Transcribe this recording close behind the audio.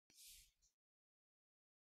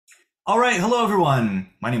All right, hello everyone.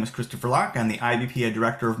 My name is Christopher Locke. I'm the IBPA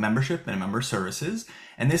Director of Membership and Member Services,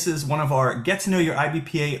 and this is one of our Get to Know Your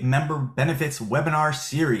IBPA Member Benefits webinar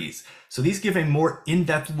series. So these give a more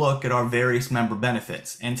in-depth look at our various member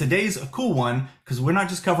benefits. And today's a cool one because we're not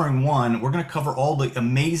just covering one, we're going to cover all the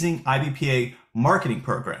amazing IBPA marketing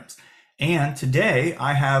programs. And today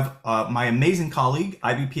I have my amazing colleague,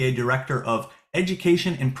 IBPA Director of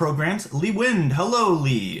Education and Programs, Lee Wind. Hello,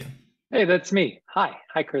 Lee. Hey, that's me. Hi.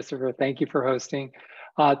 Hi, Christopher. Thank you for hosting.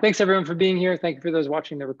 Thanks everyone for being here. Thank you for those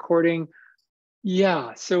watching the recording.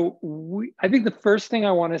 Yeah, so I think the first thing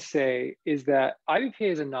I want to say is that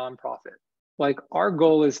IBPA is a nonprofit. Like our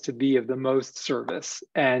goal is to be of the most service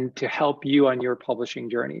and to help you on your publishing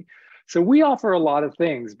journey. So we offer a lot of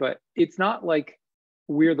things, but it's not like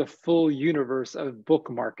we're the full universe of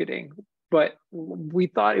book marketing. But we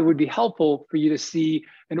thought it would be helpful for you to see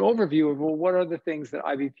an overview of, well, what are the things that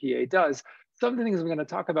IBPA does? Some of the things I'm going to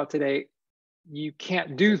talk about today, you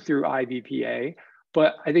can't do through IBPA,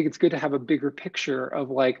 but I think it's good to have a bigger picture of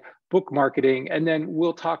like book marketing. And then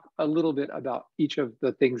we'll talk a little bit about each of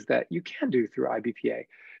the things that you can do through IBPA,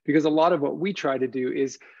 because a lot of what we try to do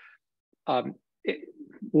is um,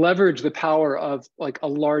 leverage the power of like a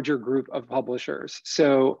larger group of publishers.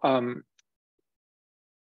 So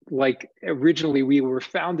like originally we were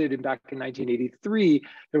founded back in 1983.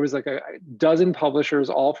 There was like a dozen publishers,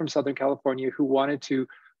 all from Southern California, who wanted to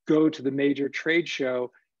go to the major trade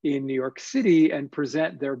show in New York City and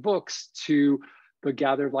present their books to the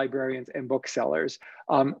gathered librarians and booksellers.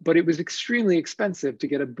 But it was extremely expensive to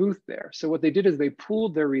get a booth there. So what they did is they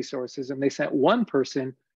pooled their resources and they sent one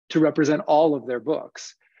person to represent all of their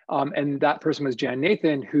books. And that person was Jan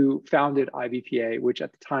Nathan, who founded IBPA, which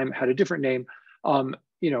at the time had a different name,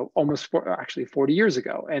 actually 40 years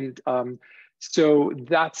ago. And so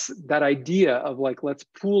that's that idea of like, let's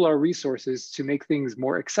pool our resources to make things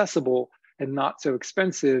more accessible and not so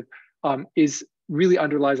expensive is really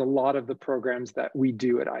underlies a lot of the programs that we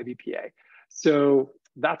do at IBPA. So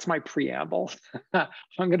that's my preamble. I'm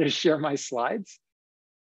going to share my slides.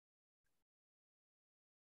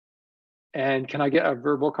 And can I get a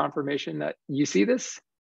verbal confirmation that you see this?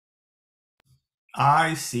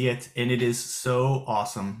 I see it, and it is so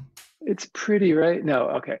awesome. It's pretty, right?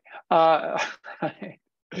 No, okay.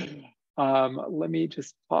 Let me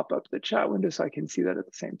just pop up the chat window so I can see that at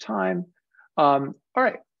the same time. All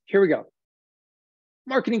right, here we go.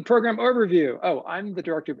 Marketing program overview. Oh, I'm the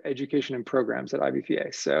Director of Education and Programs at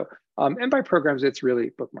IBPA. So, and by programs, it's really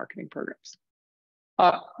book marketing programs.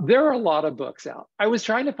 There are a lot of books out. I was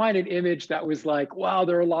trying to find an image that was like, wow,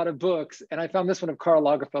 there are a lot of books. And I found this one of Karl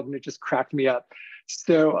Lagerfeld and it just cracked me up.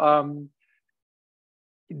 So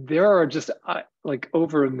there are just like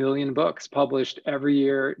over 1 million books published every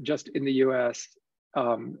year just in the US.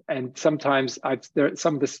 And sometimes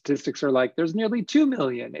some of the statistics are like, there's nearly 2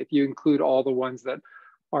 million if you include all the ones that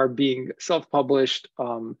are being self-published.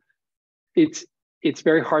 It's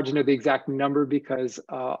very hard to know the exact number because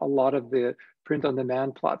a lot of the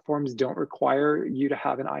print-on-demand platforms don't require you to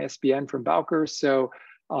have an ISBN from Bowker. So,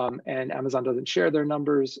 and Amazon doesn't share their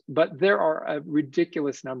numbers, but there are a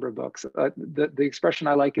ridiculous number of books. The expression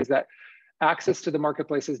I like is that access to the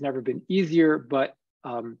marketplace has never been easier, but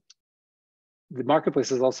the marketplace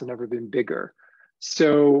has also never been bigger.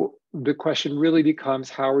 So the question really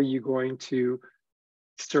becomes, how are you going to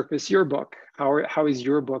surface your book? How is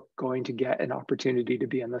your book going to get an opportunity to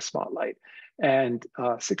be in the spotlight and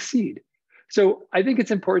succeed? So I think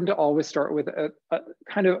it's important to always start with a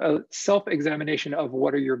kind of a self-examination of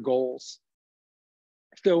what are your goals.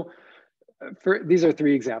 So these are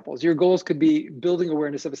 3 examples. Your goals could be building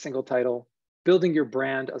awareness of a single title, building your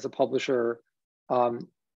brand as a publisher,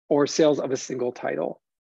 or sales of a single title.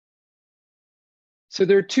 So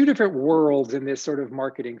there are 2 different worlds in this sort of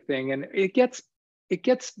marketing thing, and it gets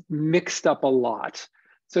mixed up a lot.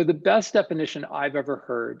 So the best definition I've ever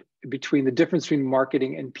heard between the difference between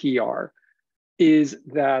marketing and PR is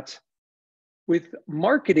that with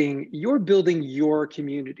marketing, you're building your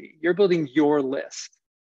community, you're building your list.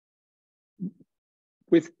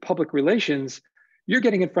 With public relations, you're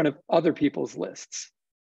getting in front of other people's lists.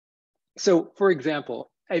 So for example,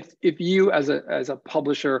 if you as a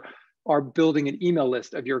publisher are building an email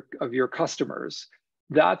list of your customers,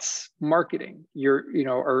 that's marketing.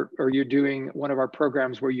 Or you're doing one of our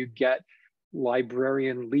programs where you get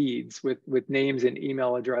librarian leads with names and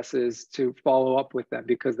email addresses to follow up with them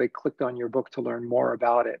because they clicked on your book to learn more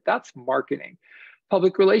about it. That's marketing.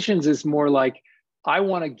 Public relations is more like, I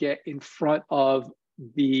want to get in front of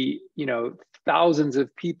the thousands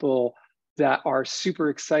of people that are super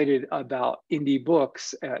excited about indie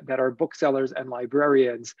books that are booksellers and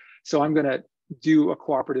librarians. So I'm going to do a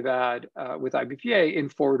cooperative ad with IBPA in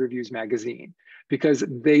Forward Reviews magazine, because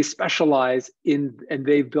they specialize in, and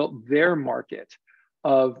they've built their market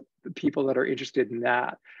of people that are interested in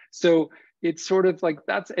that. So it's sort of like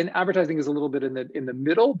that's, and advertising is a little bit in the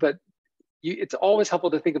middle, but it's always helpful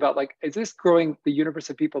to think about, like, is this growing the universe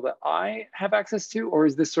of people that I have access to, or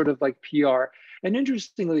is this sort of like PR? And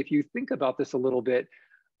interestingly, if you think about this a little bit,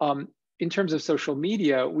 in terms of social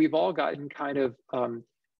media, we've all gotten kind of,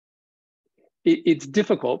 it's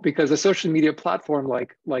difficult because a social media platform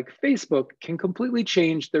like Facebook can completely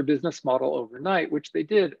change their business model overnight, which they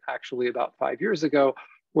did actually about 5 years ago,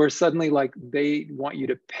 where suddenly like they want you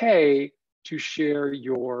to pay to share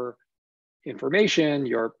your information,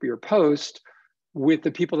 your post with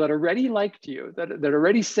the people that already liked you, that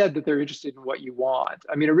already said that they're interested in what you want.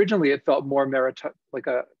 I mean, originally it felt more like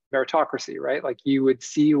a meritocracy, right? Like you would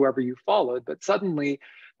see whoever you followed, but suddenly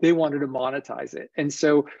they wanted to monetize it. And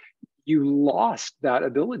so you lost that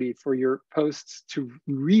ability for your posts to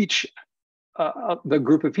reach the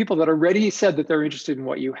group of people that already said that they're interested in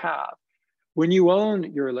what you have. When you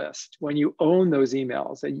own your list, when you own those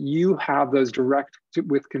emails, and you have those direct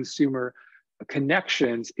with consumer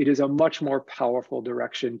connections, it is a much more powerful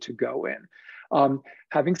direction to go in.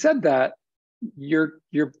 Having said that, you're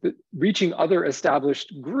reaching other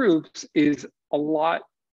established groups is a lot.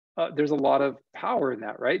 There's a lot of power in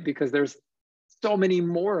that, right? Because there's so many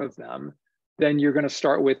more of them than you're going to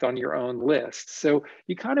start with on your own list. So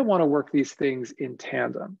you kind of want to work these things in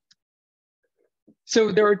tandem.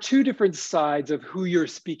 So there are two different sides of who you're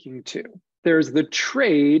speaking to. There's the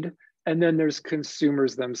trade, and then there's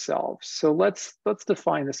consumers themselves. So let's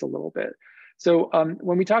define this a little bit. So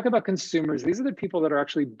when we talk about consumers, these are the people that are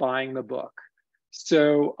actually buying the book.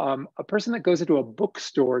 So a person that goes into a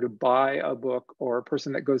bookstore to buy a book, or a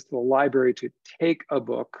person that goes to the library to take a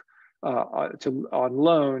book on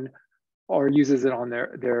loan, or uses it on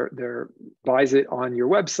their buys it on your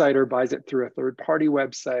website, or buys it through a third-party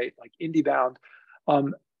website like IndieBound.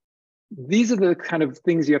 These are the kind of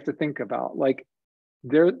things you have to think about. Like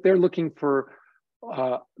they're looking for,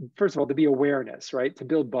 first of all, to be awareness, right? To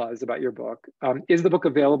build buzz about your book. Is the book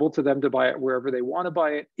available to them to buy it wherever they want to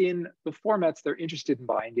buy it, in the formats they're interested in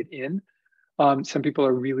buying it in? Some people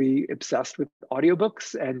are really obsessed with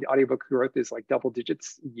audiobooks, and audiobook growth is like double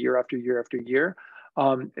digits year after year after year.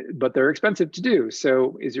 But they're expensive to do.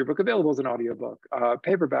 So is your book available as an audiobook,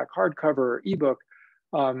 paperback, hardcover, ebook?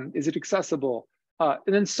 Is it accessible? And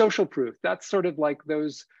then social proof. That's sort of like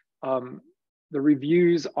those, the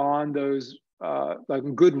reviews on those like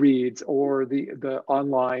Goodreads or the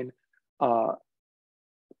online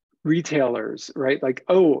retailers, right? Like,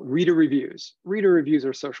 oh, reader reviews. Reader reviews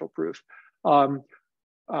are social proof. These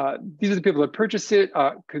are the people that purchase it.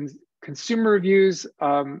 Consumer reviews,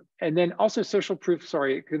 and then also social proof,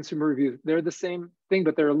 consumer reviews. They're the same thing,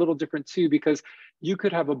 but they're a little different too, because you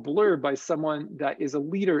could have a blurb by someone that is a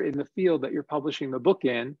leader in the field that you're publishing the book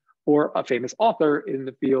in, or a famous author in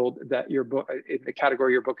the field that your book, in the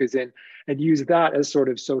category your book is in, and use that as sort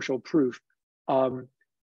of social proof. And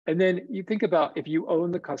then you think about, if you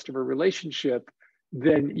own the customer relationship,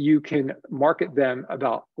 then you can market them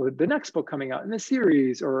about the next book coming out in the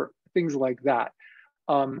series, or things like that.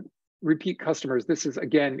 Repeat customers. This is,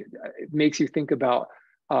 again, it makes you think about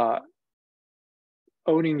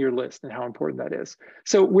owning your list and how important that is.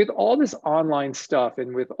 So with all this online stuff,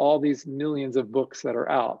 and with all these millions of books that are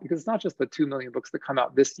out, because it's not just the 2 million books that come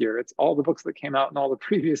out this year, it's all the books that came out in all the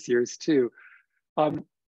previous years too.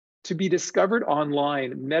 To be discovered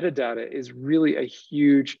online, metadata is really a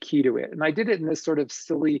huge key to it. And I did it in this sort of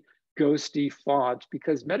silly, ghosty font,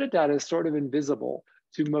 because metadata is sort of invisible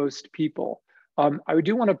to most people. I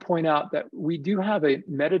do want to point out that we do have a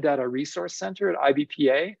metadata resource center at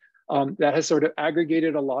IBPA that has sort of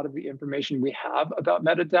aggregated a lot of the information we have about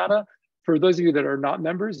metadata. For those of you that are not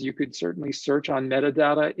members, you could certainly search on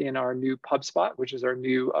metadata in our new PubSpot, which is our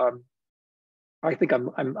new, I think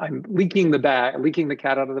I'm leaking the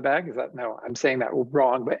cat out of the bag. Is that, no, I'm saying that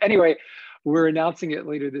wrong. But anyway, we're announcing it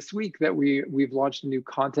later this week that we've launched a new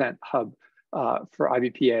content hub for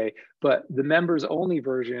IBPA, but the members only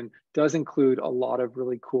version does include a lot of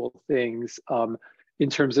really cool things in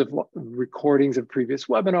terms of recordings of previous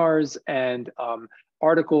webinars, and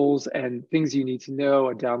articles and things you need to know,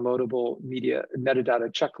 a downloadable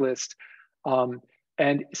metadata checklist.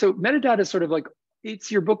 And so metadata is sort of like,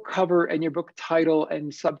 it's your book cover and your book title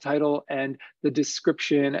and subtitle and the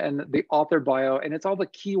description and the author bio, and it's all the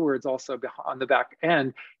keywords also on the back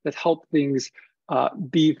end that help things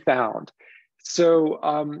be found. So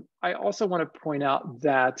I also want to point out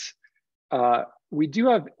that we do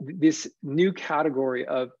have this new category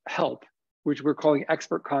of help which we're calling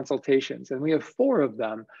expert consultations, and we have 4 of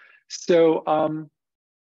them. So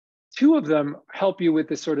 2 of them help you with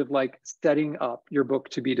this sort of like setting up your book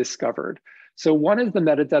to be discovered. So one is the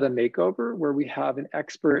metadata makeover, where we have an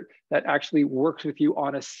expert that actually works with you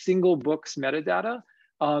on a single book's metadata.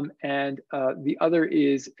 And the other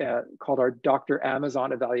is called our Dr.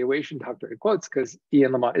 Amazon evaluation, doctor in quotes, because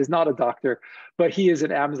Ian Lamont is not a doctor, but he is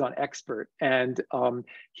an Amazon expert, and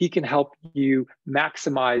he can help you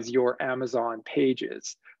maximize your Amazon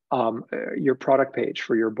pages, your product page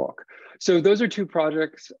for your book. So those are 2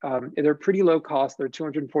 projects. They're pretty low cost. They're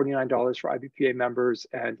 $249 for IBPA members,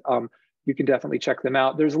 and you can definitely check them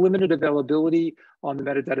out. There's limited availability on the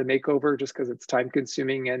metadata makeover just because it's time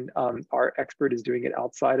consuming, and our expert is doing it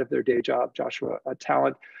outside of their day job, Joshua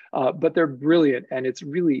Talent. But they're brilliant, and it's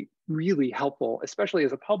really, really helpful, especially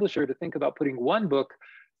as a publisher, to think about putting one book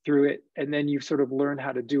through it, and then you sort of learn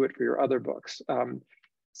how to do it for your other books.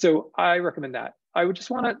 So I recommend that. I would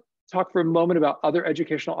just want to talk for a moment about other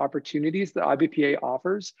educational opportunities that IBPA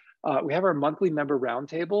offers. We have our monthly member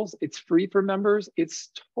roundtables. It's free for members.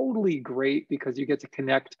 It's totally great because you get to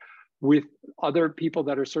connect with other people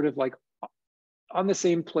that are sort of like on the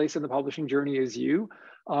same place in the publishing journey as you.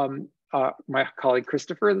 My colleague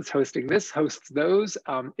Christopher, that's hosting this, hosts those.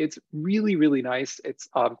 It's really, really nice. It's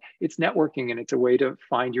networking, and it's a way to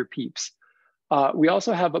find your peeps. We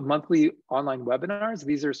also have a monthly online webinars.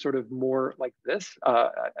 These are sort of more like this,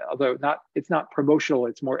 although it's not promotional,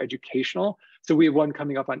 it's more educational. So we have one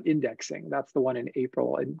coming up on indexing. That's the one in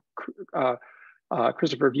April. And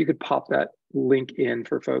Christopher, if you could pop that link in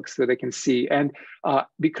for folks so they can see. And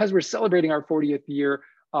because we're celebrating our 40th year,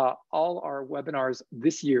 all our webinars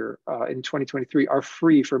this year in 2023 are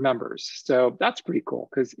free for members. So that's pretty cool,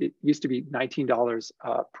 because it used to be $19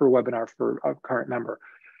 per webinar for a current member.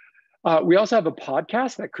 We also have a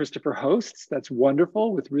podcast that Christopher hosts that's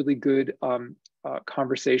wonderful, with really good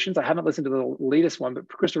conversations. I haven't listened to the latest one, but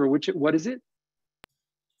Christopher, what is it?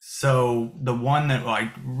 So the one that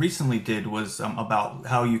I recently did was about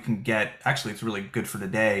how you can get, actually it's really good for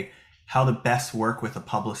today, how to best work with a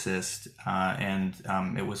publicist. And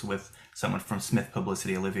it was with someone from Smith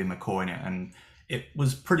Publicity, Olivia McCoy, and it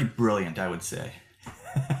was pretty brilliant, I would say.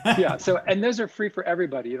 Yeah, so, and those are free for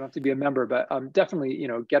everybody. You don't have to be a member, but definitely,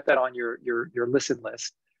 get that on your listen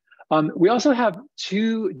list. We also have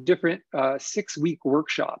 2 different 6-week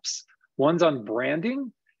workshops. One's on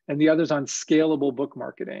branding, and the other's on scalable book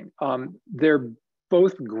marketing. They're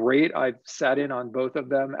both great. I've sat in on both of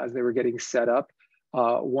them as they were getting set up.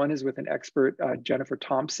 One is with an expert, Jennifer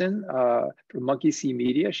Thompson from Monkey See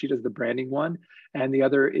Media. She does the branding one. And the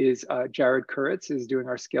other is Jared Kuritz is doing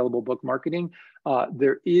our scalable book marketing.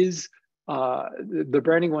 There is, the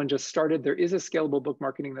branding one just started. There is a scalable book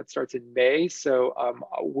marketing that starts in May. So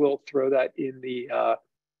we'll throw that in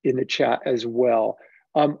the chat as well.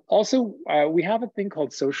 Also, we have a thing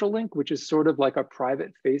called Social Link, which is sort of like a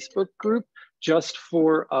private Facebook group just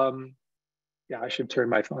for, yeah, I should turn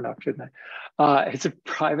my phone off, shouldn't I? It's a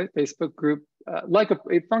private Facebook group,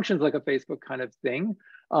 it functions like a Facebook kind of thing,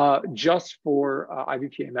 just for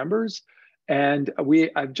IBPA members. And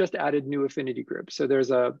I've just added new affinity groups. So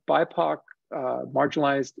there's a BIPOC,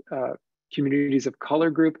 marginalized communities of color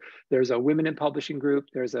group. There's a women in publishing group.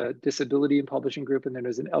 There's a disability in publishing group. And then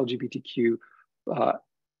there's an LGBTQ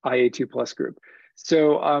IA2+ group.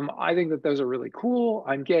 So I think that those are really cool.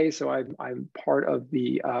 I'm gay, so I'm part of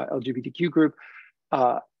the LGBTQ group.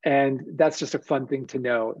 And that's just a fun thing to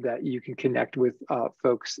know, that you can connect with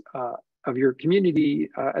folks of your community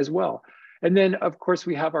as well. And then, of course,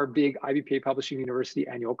 we have our big IBPA Publishing University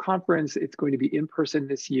annual conference. It's going to be in person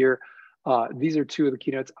this year. These are 2 of the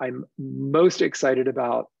keynotes I'm most excited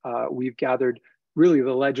about. We've gathered really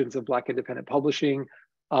the legends of Black independent publishing,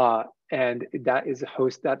 and that is a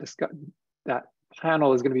host, that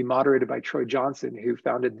panel is going to be moderated by Troy Johnson, who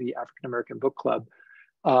founded the African American Book Club.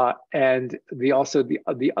 And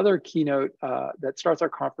the other keynote that starts our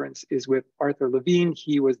conference is with Arthur Levine.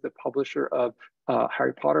 He was the publisher of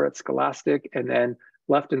Harry Potter at Scholastic, and then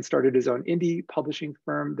left and started his own indie publishing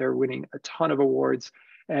firm. They're winning a ton of awards.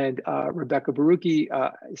 And Rebecca Baruchi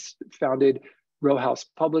founded Row House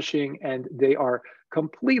Publishing, and they are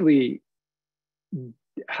completely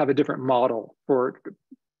have a different model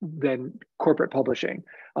than corporate publishing.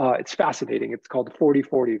 It's fascinating. It's called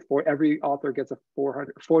 40-40. For every author gets a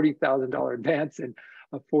 $40,000 advance and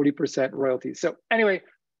a 40% royalty. So anyway,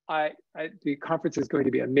 the conference is going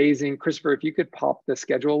to be amazing. Christopher, if you could pop the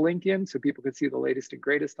schedule link in so people could see the latest and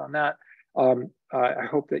greatest on that. I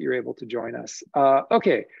hope that you're able to join us.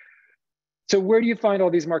 Okay, so where do you find all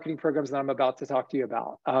these marketing programs that I'm about to talk to you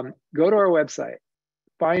about? Go to our website,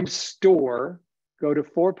 find store, go to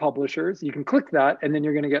For Publishers. You can click that, and then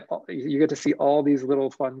you get to see all these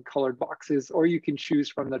little fun colored boxes, or you can choose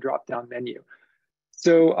from the drop-down menu.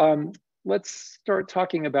 So let's start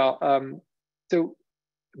talking about, so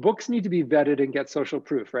books need to be vetted and get social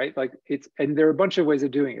proof, right? Like and there are a bunch of ways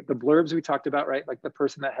of doing it. The blurbs we talked about, right? Like the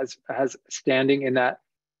person that has standing in that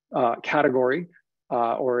category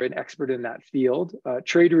or an expert in that field.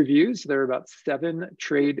 Trade reviews, there are about 7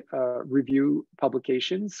 trade review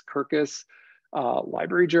publications: Kirkus,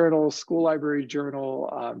 Library Journal, School Library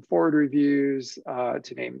Journal, Forward Reviews,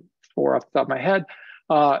 to name 4 off the top of my head.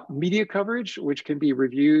 Media coverage, which can be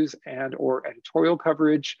reviews and or editorial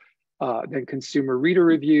coverage, then consumer reader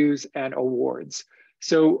reviews, and awards.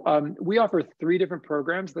 So we offer 3 different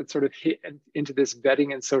programs that sort of hit into this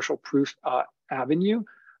vetting and social proof avenue.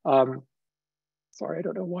 Sorry, I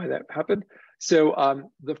don't know why that happened. So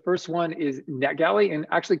the first one is NetGalley, and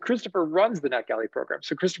actually Christopher runs the NetGalley program.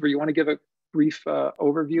 So Christopher, you want to give a brief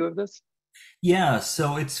overview of this? Yeah,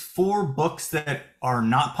 so it's for books that are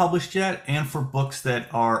not published yet and for books that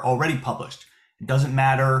are already published. It doesn't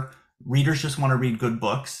matter. Readers just want to read good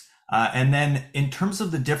books. And then in terms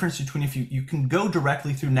of the difference between, if you can go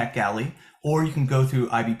directly through NetGalley or you can go through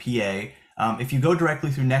IBPA. If you go directly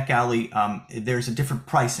through NetGalley, there's a different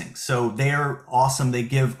pricing. So they're awesome. They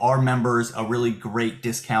give our members a really great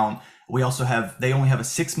discount. We also they only have a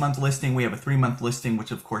 6-month listing. We have a 3-month listing,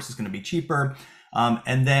 which of course is going to be cheaper.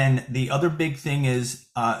 And then the other big thing is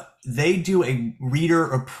they do a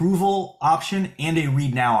reader approval option and a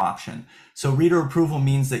read now option. So reader approval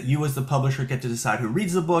means that you as the publisher get to decide who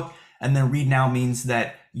reads the book. And then read now means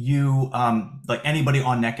that you, like anybody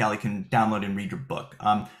on NetGalley, can download and read your book.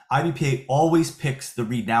 IBPA always picks the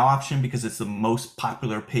read now option because it's the most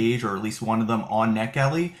popular page, or at least one of them, on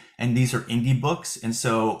NetGalley. And these are indie books. And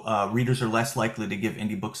so readers are less likely to give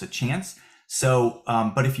indie books a chance. So,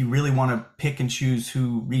 but if you really want to pick and choose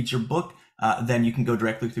who reads your book, then you can go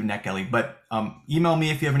directly through NetGalley. But email me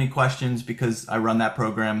if you have any questions, because I run that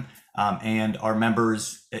program, and our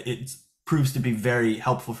members, it proves to be very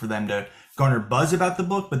helpful for them to garner buzz about the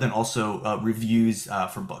book, but then also reviews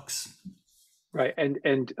for books. Right,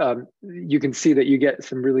 and you can see that you get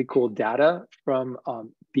some really cool data from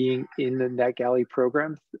being in the NetGalley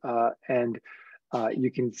program, and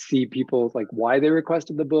you can see people, like, why they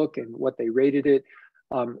requested the book and what they rated it.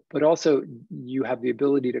 But also you have the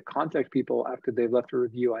ability to contact people after they've left a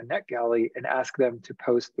review on NetGalley and ask them to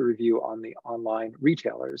post the review on the online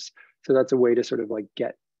retailers. So that's a way to sort of like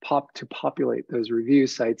populate those review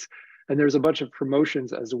sites. And there's a bunch of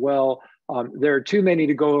promotions as well. There are too many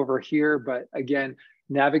to go over here, but again,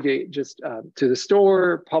 navigate just to the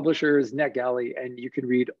store, publishers, NetGalley, and you can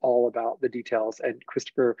read all about the details. And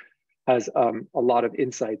Christopher has a lot of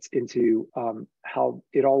insights into how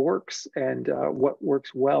it all works and what works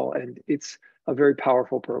well. And it's a very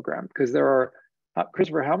powerful program, because there are,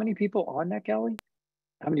 Christopher, how many people on NetGalley?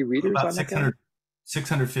 How many readers About on NetGalley?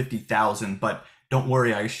 650,000, but don't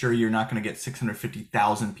worry, I assure you're not going to get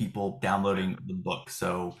 650,000 people downloading the book.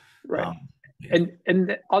 So, Right. Yeah.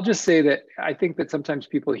 And I'll just say that I think that sometimes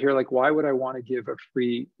people hear, like, why would I want to give a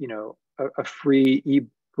free, a free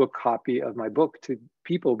ebook copy of my book to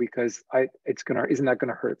people, because isn't that going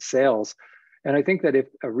to hurt sales? And I think that if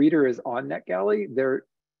a reader is on NetGalley,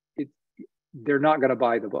 they're not going to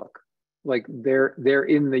buy the book. Like, they're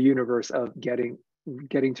in the universe of getting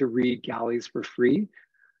to read galleys for free.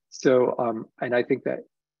 So and I think that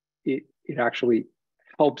it actually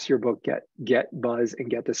helps your book get buzz and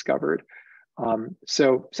get discovered.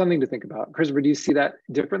 So something to think about. Christopher, do you see that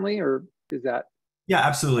differently, or is that? Yeah,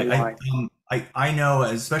 absolutely. I know,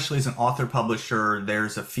 especially as an author publisher,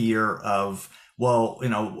 there's a fear of, well,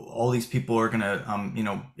 all these people are gonna,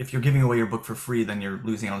 if you're giving away your book for free, then you're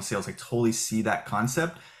losing out on sales. I totally see that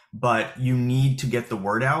concept, but you need to get the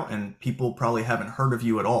word out, and people probably haven't heard of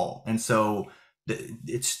you at all. And so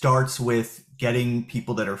it starts with getting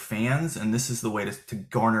people that are fans, and this is the way to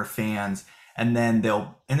garner fans. And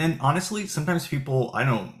then honestly, sometimes people, I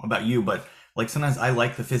don't know about you, but like sometimes I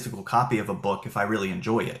like the physical copy of a book if I really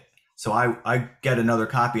enjoy it. So I get another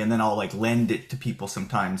copy, and then I'll like lend it to people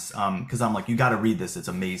sometimes, because I'm like, you got to read this. It's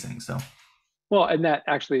amazing. So. Well, and that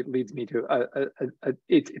actually leads me to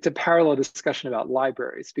it's a parallel discussion about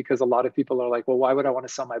libraries, because a lot of people are like, well, why would I want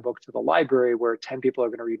to sell my book to the library where 10 people are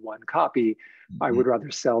going to read one copy? I would rather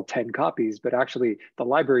sell 10 copies. But actually, the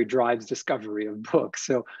library drives discovery of books.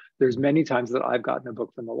 So there's many times that I've gotten a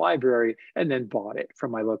book from the library and then bought it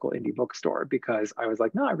from my local indie bookstore, because I was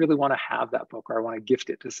like, no, I really want to have that book, or I want to gift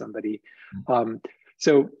it to somebody.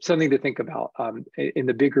 So something to think about in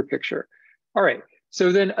the bigger picture. All right.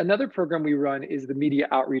 So then another program we run is the Media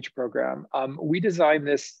Outreach Program. We designed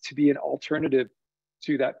this to be an alternative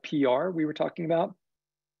to that PR we were talking about.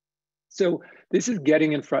 So this is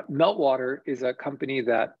getting in front. Meltwater is a company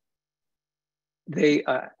that they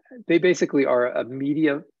basically are a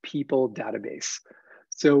media people database.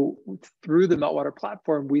 So through the Meltwater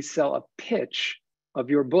platform, we sell a pitch of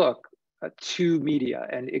your book to media,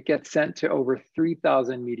 and it gets sent to over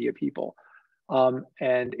 3,000 media people.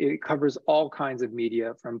 And it covers all kinds of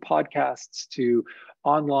media, from podcasts to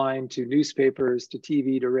online to newspapers to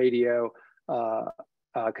TV to radio,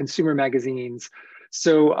 consumer magazines.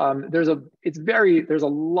 So there's a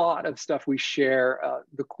lot of stuff we share.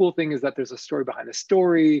 The cool thing is that there's a story behind the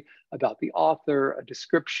story, about the author, a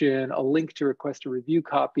description, a link to request a review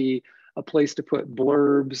copy, a place to put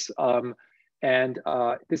blurbs. And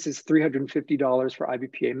this is $350 for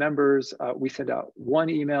IBPA members. We send out one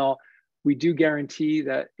email. We do guarantee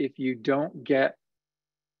that if you get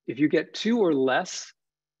 2 or less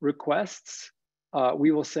requests,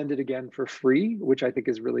 we will send it again for free, which I think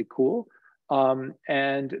is really cool.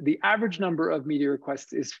 And the average number of media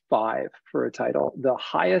requests is 5 for a title. The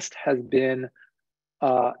highest has been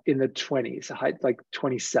in the 20s, like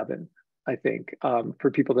 27, I think,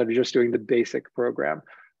 for people that are just doing the basic program.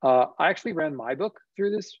 I actually ran my book through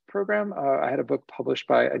this program. I had a book published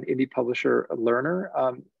by an indie publisher, Learner,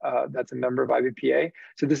 that's a member of IBPA.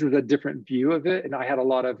 So this is a different view of it. And I had a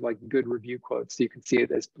lot of like good review quotes. So you can see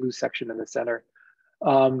it as blue section in the center.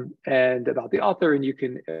 And about the author, and you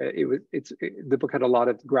can, the book had a lot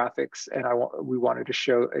of graphics, and we wanted to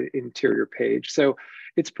show an interior page. So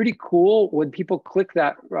it's pretty cool when people click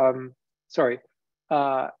that, when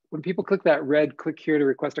people click that red click here to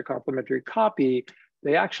request a complimentary copy,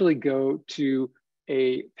 they actually go to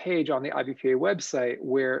a page on the IBPA website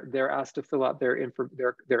where they're asked to fill out their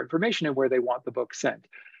information and where they want the book sent.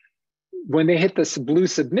 When they hit this blue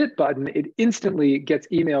submit button, it instantly gets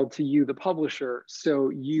emailed to you, the publisher.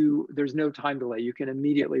 So there's no time delay. You can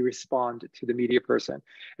immediately respond to the media person.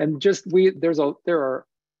 And there are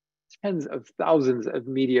tens of thousands of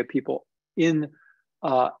media people in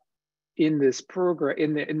this program,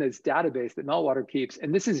 in this database that Meltwater keeps.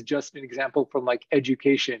 And this is just an example from like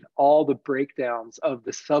education, all the breakdowns of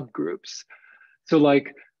the subgroups. So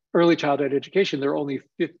like early childhood education, there are only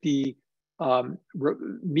 50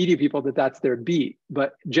 media people that's their beat,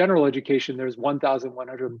 but general education, there's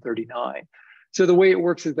 1,139. So the way it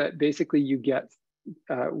works is that basically you get,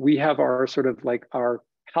 we have our sort of like our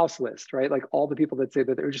house list, right? Like all the people that say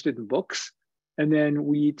that they're interested in books. And then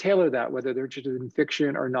we tailor that, whether they're interested in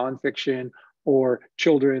fiction or nonfiction or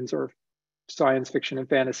children's or science fiction and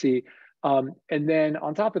fantasy. And then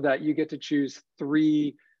on top of that, you get to choose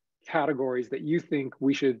 3 categories that you think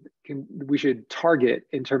we should target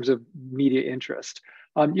in terms of media interest.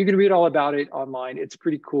 You can read all about it online. It's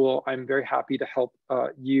pretty cool. I'm very happy to help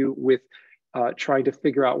you with trying to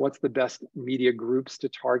figure out what's the best media groups to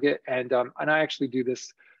target. And I actually do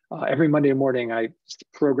this every Monday morning. I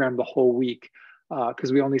program the whole week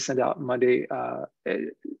because we only send out Monday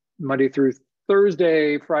through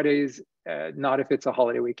Thursday, Fridays, not if it's a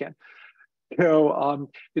holiday weekend. So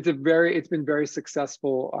it's been very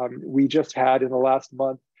successful. We just had in the last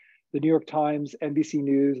month, the New York Times, NBC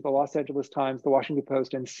News, the Los Angeles Times, the Washington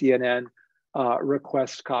Post, and CNN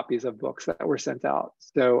request copies of books that were sent out.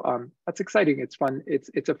 So that's exciting. It's fun.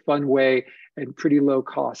 It's a fun way and pretty low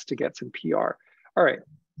cost to get some PR. All right.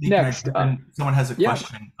 Next, someone has a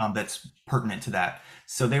question that's pertinent to that.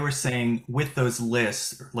 So they were saying with those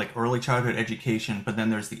lists, like early childhood education, but then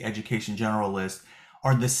there's the education general list,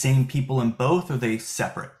 are the same people in both, or are they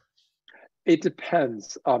separate? It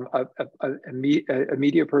depends. A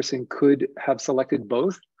media person could have selected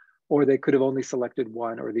both, or they could have only selected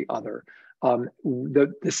one or the other.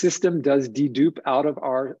 The system does dedupe out of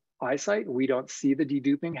our eyesight. We don't see the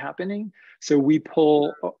deduping happening. So we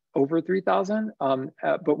pull over 3,000,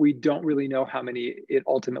 but we don't really know how many it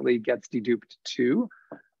ultimately gets deduped to.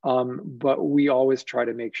 But we always try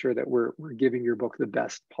to make sure that we're giving your book the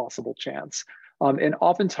best possible chance. And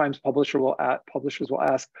oftentimes publishers will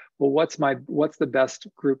ask, well, what's the best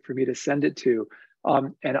group for me to send it to?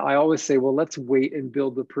 And I always say, well, let's wait and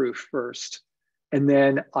build the proof first. And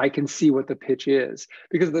then I can see what the pitch is.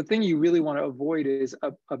 Because the thing you really want to avoid is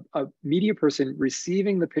a media person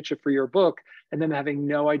receiving the pitch for your book and then having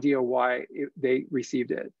no idea why they received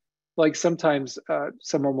it. Like sometimes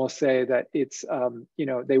someone will say that it's,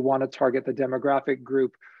 they want to target the demographic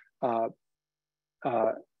group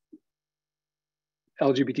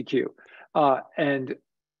LGBTQ.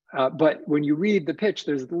 But when you read the pitch,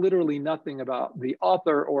 there's literally nothing about the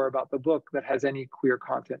author or about the book that has any queer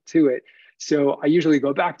content to it. So I usually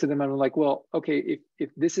go back to them and I'm like, well, okay, if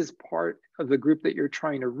this is part of the group that you're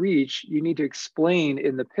trying to reach, you need to explain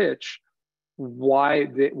in the pitch why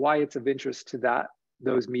it's of interest to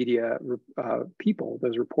those media people,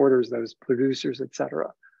 those reporters, those producers,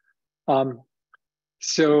 etc.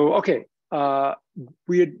 So okay,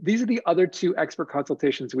 these are the other two expert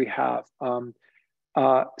consultations we have.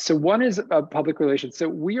 So one is public relations. So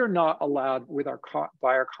we are not allowed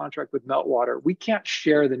by our contract with Meltwater, we can't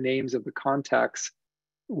share the names of the contacts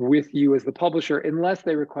with you as the publisher unless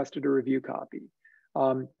they requested a review copy.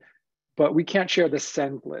 But we can't share the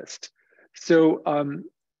send list. So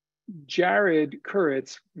Jared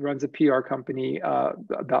Kuritz runs a PR company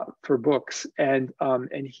for books, and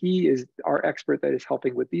he is our expert that is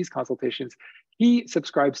helping with these consultations. He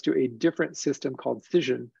subscribes to a different system called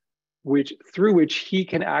Cision, through which he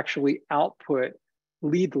can actually output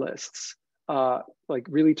lead lists, like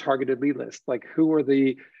really targeted lead lists, like who are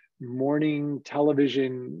the morning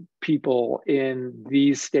television people in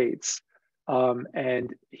these states.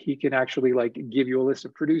 And he can actually like give you a list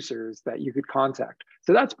of producers that you could contact.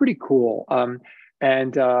 So that's pretty cool.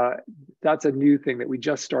 And that's a new thing that we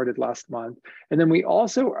just started last month. And then we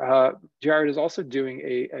also, Jared is also doing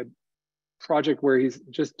a project where he's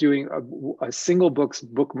just doing a single book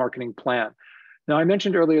marketing plan. Now, I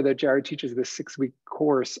mentioned earlier that Jared teaches this 6-week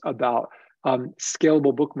course about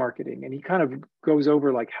scalable book marketing, and he kind of goes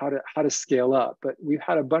over like how to scale up. But we've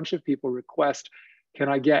had a bunch of people request, can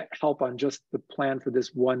I get help on just the plan for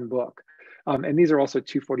this one book? And these are also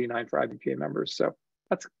 $249 for IBPA members. So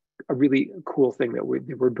that's a really cool thing that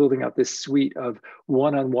we're building out this suite of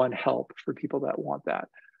one-on-one help for people that want that.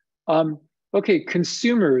 Okay,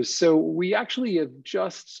 consumers. So we actually have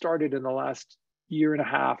just started in the last year and a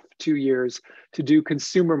half, 2 years, to do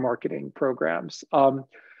consumer marketing programs.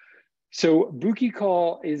 So Bookie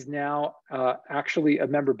Call is now actually a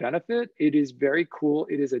member benefit. It is very cool.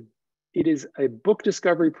 It is a book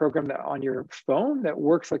discovery program that on your phone that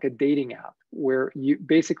works like a dating app, where you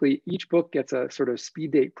basically each book gets a sort of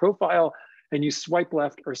speed date profile, and you swipe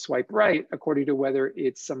left or swipe right according to whether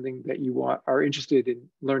it's something that you are interested in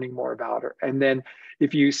learning more about. And then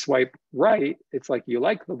if you swipe right, it's like you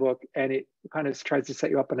like the book, and it kind of tries to set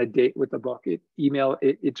you up on a date with the book. It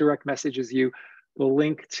direct messages you the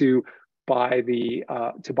link to buy the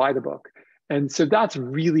book. And so that's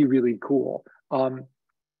really, really cool.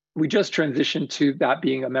 We just transitioned to that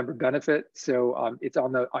being a member benefit. So it's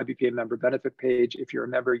on the IBPA member benefit page. If you're a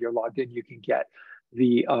member, you're logged in, you can get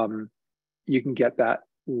that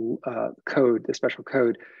code, the special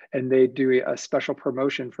code, and they do a special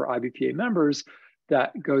promotion for IBPA members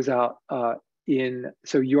that goes out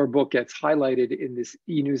so your book gets highlighted in this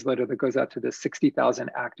e-newsletter that goes out to the 60,000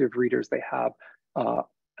 active readers they have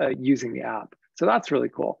using the app. So that's really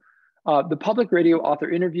cool. The public radio author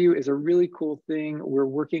interview is a really cool thing. We're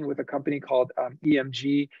working with a company called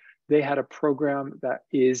EMG. They had a program that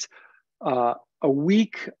is a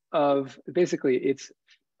week of, basically it's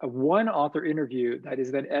a one author interview that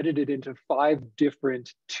is then edited into 5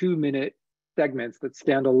 different 2-minute segments that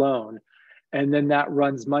stand alone. And then that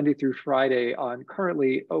runs Monday through Friday on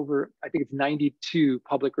currently over, I think it's 92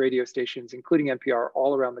 public radio stations, including NPR,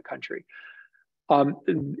 all around the country.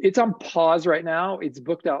 It's on pause right now. It's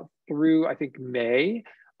booked out through, I think, May,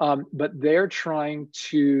 but they're trying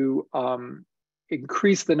to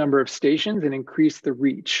increase the number of stations and increase the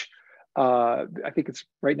reach. I think it's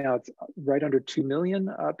right now, it's right under 2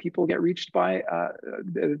 million people get reached by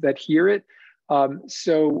that hear it.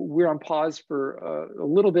 So we're on pause for a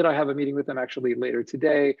little bit. I have a meeting with them actually later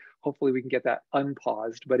today. Hopefully we can get that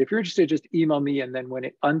unpaused. But if you're interested, just email me, and then when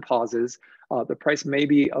it unpauses, the price may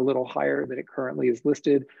be a little higher than it currently is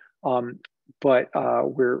listed. But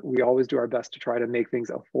we always do our best to try to make things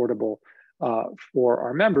affordable for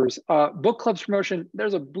our members. Book clubs promotion,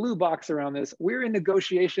 there's a blue box around this. We're in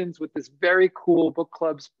negotiations with this very cool book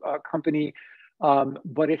clubs company,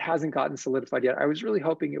 but it hasn't gotten solidified yet. I was really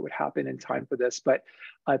hoping it would happen in time for this, but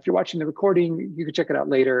if you're watching the recording, you can check it out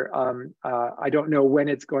later. I don't know when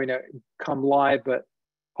it's going to come live, but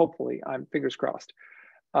hopefully, I'm fingers crossed.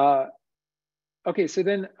 Okay, so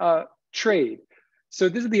then trade. So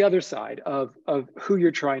this is the other side of who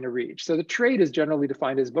you're trying to reach. So the trade is generally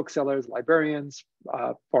defined as booksellers, librarians,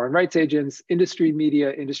 foreign rights agents, industry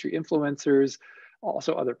media, industry influencers,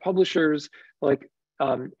 also other publishers.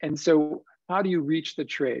 And so how do you reach the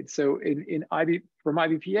trade? So from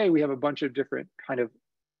IBPA, we have a bunch of different kind of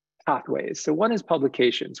pathways. So one is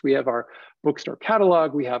publications. We have our bookstore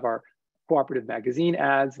catalog. We have our cooperative magazine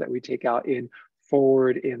ads that we take out in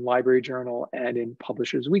Forward, in Library Journal, and in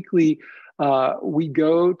Publishers Weekly. We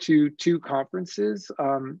go to 2 conferences,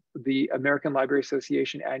 the American Library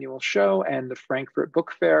Association annual show and the Frankfurt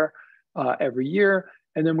Book Fair every year.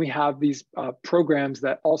 And then we have these programs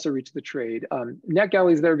that also reach the trade.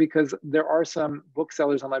 NetGalley is there because there are some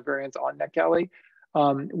booksellers and librarians on NetGalley.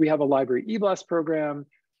 We have a library e-blast program.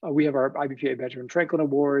 We have our IBPA Benjamin Franklin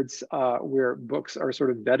Awards, where books are sort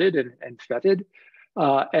of vetted and feted.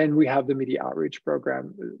 And we have the media outreach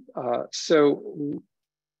program. So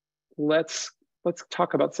let's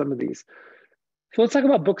talk about some of these. So let's talk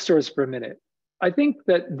about bookstores for a minute. I think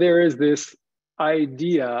that there is this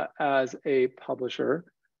idea as a publisher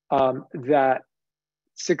that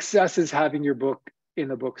success is having your book in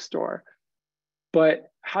the bookstore.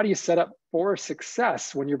 But how do you set up for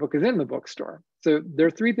success when your book is in the bookstore? So there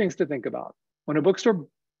are three things to think about. When a bookstore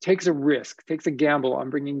takes a risk, takes a gamble on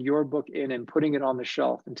bringing your book in and putting it on the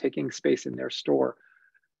shelf and taking space in their store,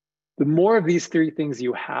 the more of these three things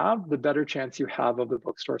you have, the better chance you have of the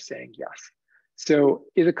bookstore saying yes. So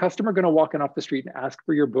is a customer going to walk in off the street and ask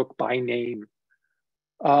for your book by name?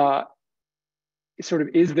 Sort of,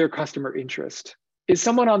 is their customer interest? Is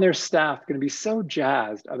someone on their staff going to be so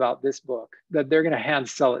jazzed about this book that they're going to hand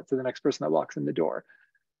sell it to the next person that walks in the door?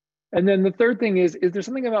 And then the third thing is there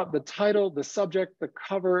something about the title, the subject, the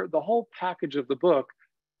cover, the whole package of the book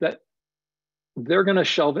that they're going to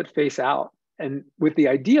shelve it face out? And with the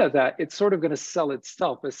idea that it's sort of going to sell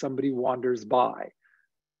itself as somebody wanders by.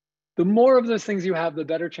 The more of those things you have, the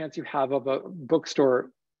better chance you have of a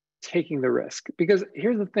bookstore taking the risk. Because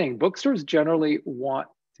here's the thing, bookstores generally want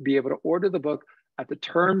to be able to order the book at the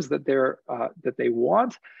terms that they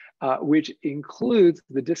want, which includes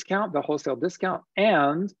the discount, the wholesale discount,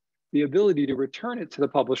 and the ability to return it to the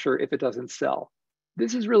publisher if it doesn't sell.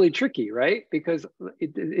 This is really tricky, right? Because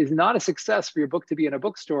it is not a success for your book to be in a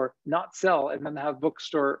bookstore, not sell, and then have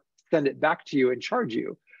bookstore send it back to you and charge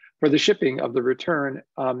you for the shipping of the return.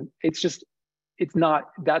 That's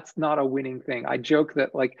not a winning thing. I joke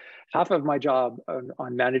that like half of my job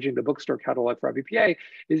on managing the bookstore catalog for IBPA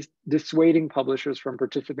is dissuading publishers from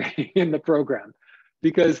participating in the program.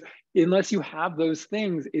 Because unless you have those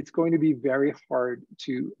things, it's going to be very hard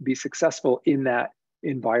to be successful in that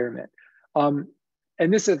environment.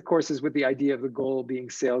 And this, of course, is with the idea of the goal being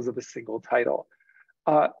sales of a single title.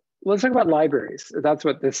 Let's talk about libraries. That's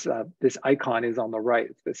what this icon is on the right.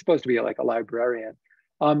 It's supposed to be like a librarian.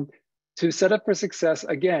 To set up for success,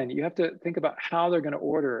 again, you have to think about how they're going to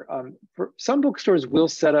order. For some bookstores will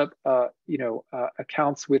set up,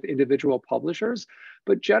 accounts with individual publishers,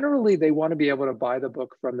 but generally they want to be able to buy the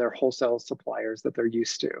book from their wholesale suppliers that they're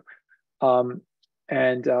used to.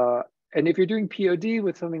 And if you're doing POD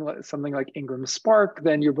with something like Ingram Spark,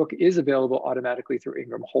 then your book is available automatically through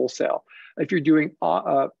Ingram Wholesale. If you're doing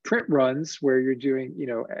print runs where you're doing,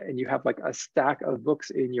 and you have like a stack of books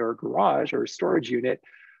in your garage or storage unit,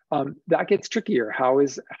 that gets trickier. How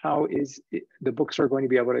is the bookstore going to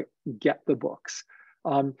be able to get the books?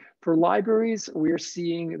 For libraries, we're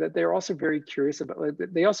seeing that they're also very curious about,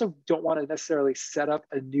 they also don't want to necessarily set up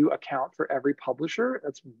a new account for every publisher.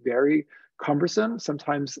 That's very cumbersome.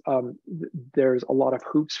 Sometimes there's a lot of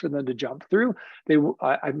hoops for them to jump through.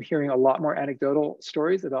 I'm hearing a lot more anecdotal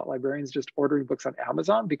stories about librarians just ordering books on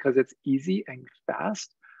Amazon because it's easy and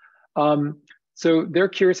fast. So they're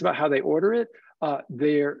curious about how they order it.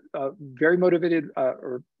 They're very motivated,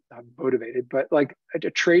 or not motivated, but like a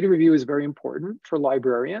trade review is very important for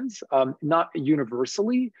librarians, not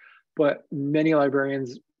universally, but many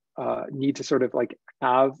librarians need to sort of like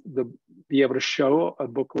be able to show a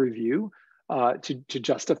book review to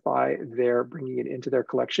justify their bringing it into their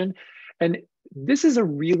collection. And this is a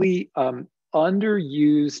really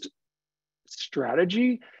underused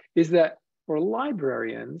strategy, is that for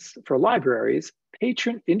libraries,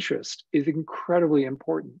 patron interest is incredibly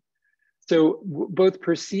important. So both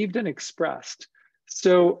perceived and expressed.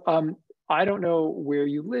 So I don't know where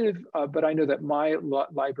you live, but I know that my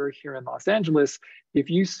library here in Los Angeles,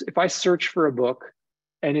 if I search for a book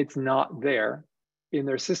and it's not there in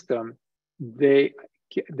their system,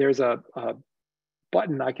 there's a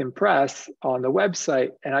button I can press on the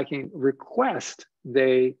website and I can request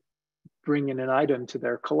they bring in an item to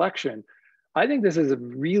their collection. I think this is a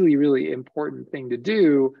really, really important thing to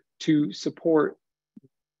do to support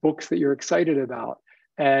books that you're excited about.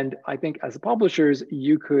 And I think as publishers,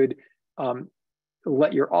 you could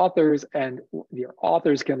let your authors, and your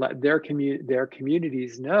authors can let their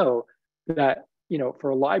communities know that, for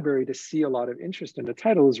a library to see a lot of interest in the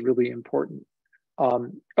title is really important.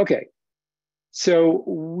 Okay,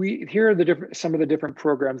 so here are some of the different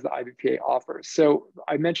programs that IBPA offers. So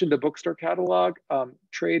I mentioned the bookstore catalog,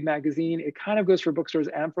 trade magazine. It kind of goes for bookstores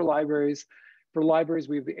and for libraries. For libraries,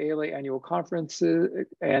 we have the ALA annual conferences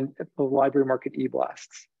and the library market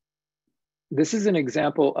e-blasts. This is an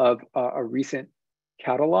example of a recent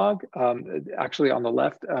catalog. Actually, on the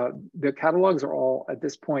left, the catalogs are all at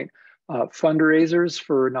this point fundraisers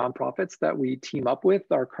for nonprofits that we team up with.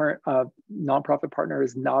 Our current nonprofit partner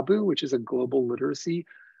is NABU, which is a global literacy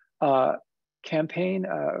campaign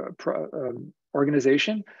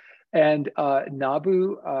organization. And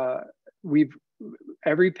NABU,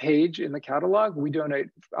 every page in the catalog,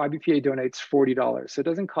 IBPA donates $40. So it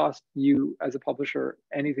doesn't cost you as a publisher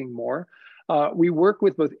anything more. We work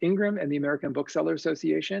with both Ingram and the American Bookseller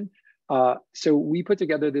Association. So we put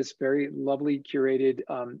together this very lovely curated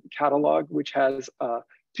catalog, which has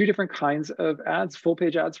two different kinds of ads: full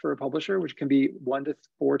page ads for a publisher, which can be 1 to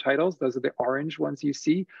 4 titles. Those are the orange ones you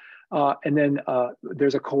see. And then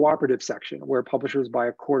there's a cooperative section where publishers buy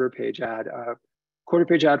a quarter page ad. Quarter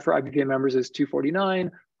page ad for IBPA members is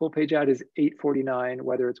 $249. Full page ad is $849,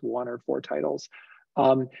 whether it's 1 or 4 titles.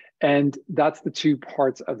 And that's the two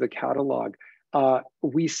parts of the catalog.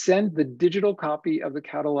 We send the digital copy of the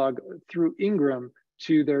catalog through Ingram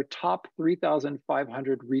to their top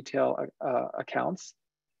 3,500 retail accounts.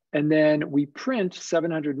 And then we print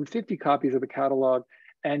 750 copies of the catalog,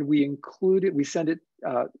 and we send it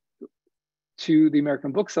to the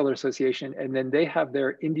American Bookseller Association, and then they have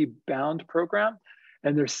their Indie Bound program,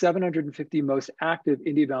 and their 750 most active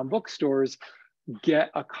Indie Bound bookstores get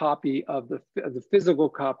a copy of the physical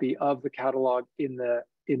copy of the catalog in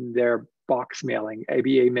their box mailing.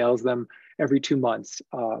 ABA mails them every 2 months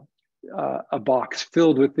a box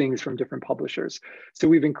filled with things from different publishers. So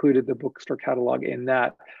we've included the bookstore catalog in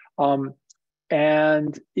that.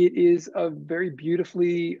 And it is a very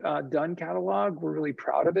beautifully done catalog. We're really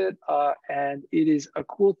proud of it. And it is a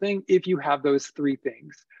cool thing if you have those 3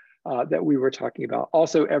 things that we were talking about.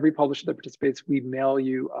 Also, every publisher that participates, we mail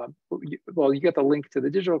you, well, you get the link to the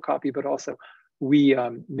digital copy, but also we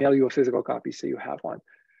mail you a physical copy so you have one.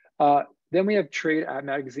 Then we have trade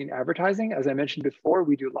magazine advertising. As I mentioned before,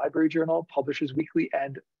 we do Library Journal, Publishers Weekly,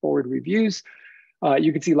 and Forward Reviews.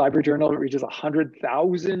 You can see Library Journal reaches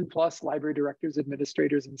 100,000 plus library directors,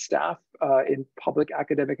 administrators, and staff in public,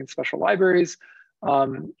 academic, and special libraries.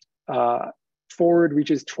 Forward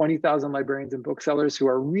reaches 20,000 librarians and booksellers who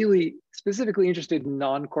are really specifically interested in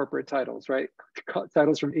non-corporate titles, right?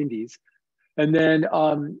 Titles from indies. And then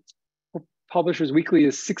Publishers Weekly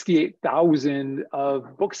is 68,000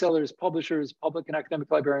 of booksellers, publishers, public and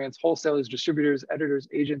academic librarians, wholesalers, distributors, editors,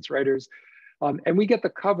 agents, writers. And we get the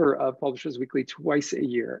cover of Publishers Weekly twice a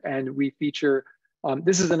year. And we feature,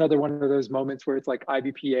 this is another one of those moments where it's like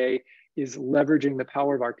IBPA is leveraging the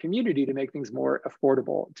power of our community to make things more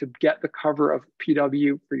affordable. To get the cover of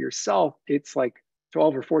PW for yourself, it's like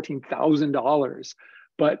 $12,000 or $14,000.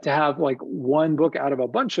 But to have like one book out of a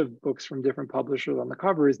bunch of books from different publishers on the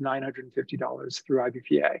cover is $950 through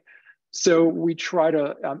IBPA. So we try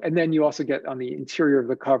to, and then you also get on the interior of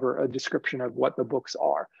the cover a description of what the books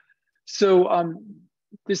are. So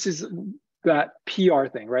this is that PR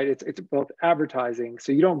thing, right? It's both advertising,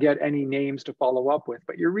 so you don't get any names to follow up with,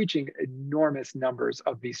 but you're reaching enormous numbers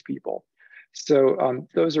of these people. So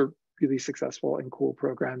those are really successful and cool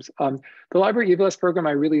programs. The Library e-blast program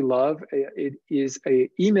I really love. It is an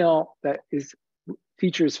email that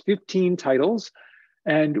features 15 titles,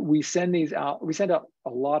 and we send these out. We send out a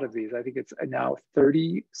lot of these. I think it's now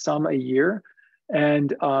 30 some a year.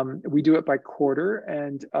 And we do it by quarter.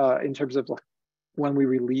 And in terms of when we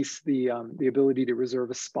release the ability to reserve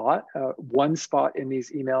a spot, one spot in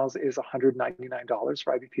these emails is $199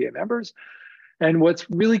 for IBPA members. And what's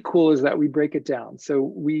really cool is that we break it down. So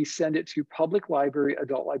we send it to public library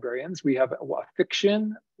adult librarians. We have a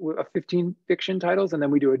 15 fiction titles, and then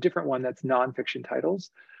we do a different one that's nonfiction titles.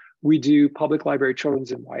 We do public library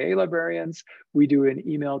children's and YA librarians. We do an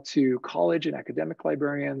email to college and academic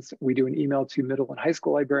librarians. We do an email to middle and high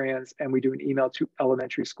school librarians, and we do an email to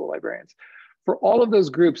elementary school librarians. For all of those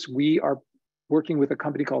groups, we are working with a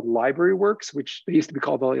company called Library Works, which they used to be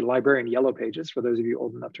called the Librarian Yellow Pages, for those of you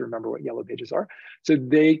old enough to remember what Yellow Pages are. So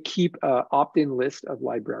they keep an opt-in list of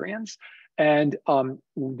librarians, and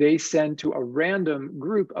they send to a random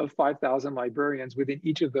group of 5,000 librarians within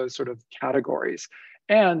each of those sort of categories.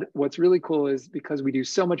 And what's really cool is because we do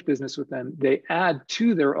so much business with them, they add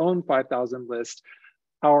to their own 5,000 list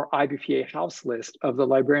our IBPA house list of the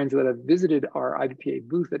librarians that have visited our IBPA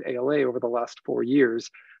booth at ALA over the last 4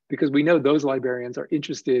 years, because we know those librarians are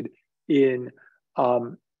interested in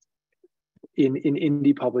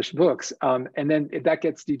indie published books. And then that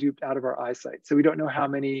gets deduped out of our eyesight. So we don't know how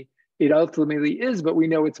many it ultimately is, but we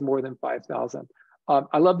know it's more than 5,000.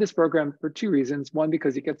 I love this program for 2 reasons. One,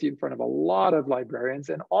 because it gets you in front of a lot of librarians.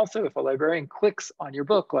 And also, if a librarian clicks on your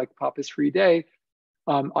book, like Papa's Free Day,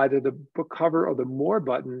 either the book cover or the More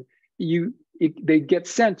button, they get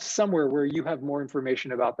sent somewhere where you have more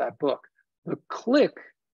information about that book. The click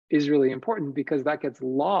is really important because that gets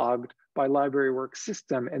logged by LibraryWorks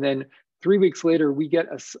system. And then 3 weeks later, we get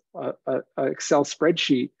a Excel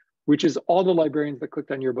spreadsheet, which is all the librarians that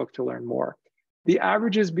clicked on your book to learn more. The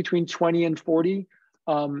average is between 20 and 40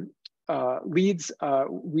 leads.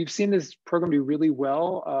 We've seen this program do really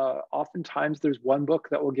well. Oftentimes there's one book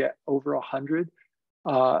that will get over 100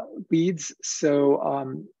 leads.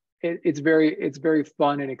 So it's very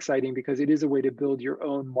fun and exciting because it is a way to build your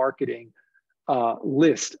own marketing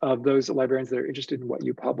list of those librarians that are interested in what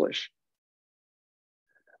you publish.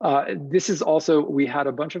 This is also, we had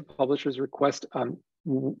a bunch of publishers request,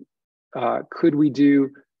 could we do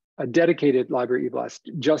a dedicated library e-blast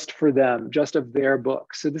just for them, just of their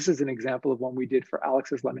books? So this is an example of one we did for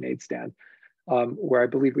Alex's Lemonade Stand, where I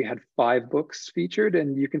believe we had 5 books featured,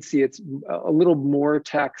 and you can see it's a little more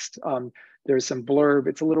text. There's some blurb,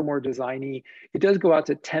 it's a little more designy. It does go out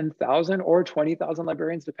to 10,000 or 20,000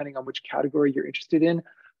 librarians, depending on which category you're interested in.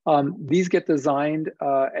 These get designed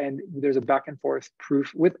and there's a back and forth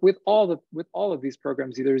proof. With all of these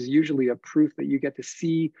programs, there's usually a proof that you get to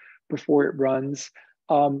see before it runs.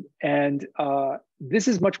 This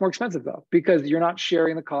is much more expensive though, because you're not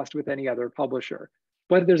sharing the cost with any other publisher.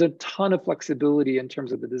 But there's a ton of flexibility in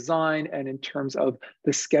terms of the design and in terms of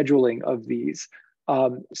the scheduling of these.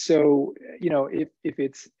 So, you know, if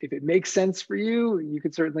it makes sense for you, you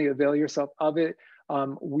could certainly avail yourself of it.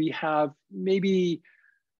 We have maybe,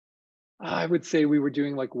 I would say we were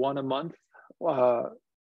doing like 1 a month,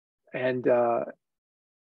 and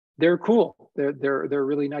they're cool. They're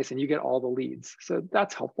really nice, and you get all the leads, so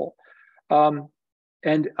that's helpful. And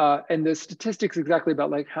the statistics exactly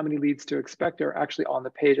about like how many leads to expect are actually on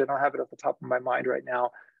the page. I don't have it off the top of my mind right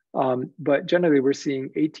now. But generally we're seeing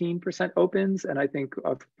 18% opens and I think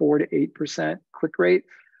a 4 to 8% click rate.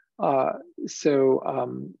 But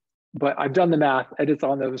I've done the math and it's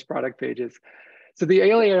on those product pages. So the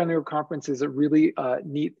ALA Annual Conference is a really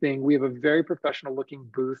neat thing. We have a very professional looking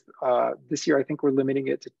booth. This year, I think we're limiting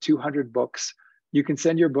it to 200 books. You can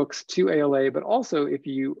send your books to ALA, but also if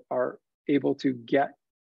you are able to get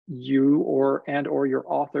you or your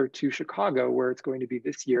author to Chicago, where it's going to be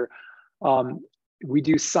this year, we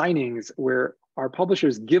do signings where our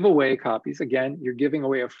publishers give away copies. Again, you're giving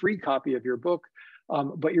away a free copy of your book,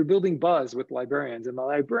 but you're building buzz with librarians, and the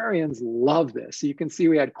librarians love this. So you can see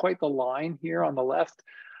we had quite the line here on the left.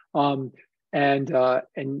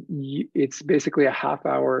 It's basically a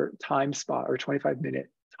half-hour time spot or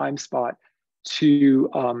 25-minute time spot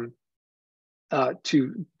to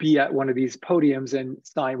be at one of these podiums and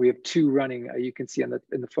sign. We have 2 running. You can see in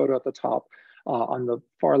the photo at the top, on the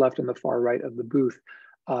far left and the far right of the booth,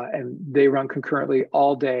 and they run concurrently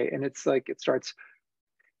all day. And it's like it starts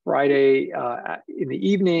Friday in the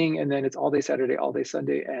evening, and then it's all day Saturday, all day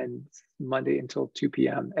Sunday, and Monday until 2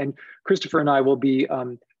 p.m. And Christopher and I will be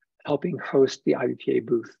helping host the IBPA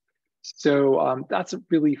booth. So that's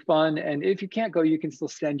really fun. And if you can't go, you can still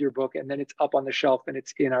send your book, and then it's up on the shelf and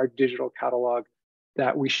it's in our digital catalog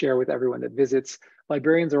that we share with everyone that visits.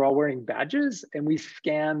 Librarians are all wearing badges and we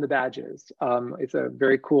scan the badges. It's a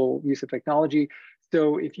very cool use of technology.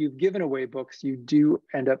 So if you've given away books, you do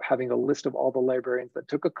end up having a list of all the librarians that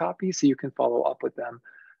took a copy so you can follow up with them.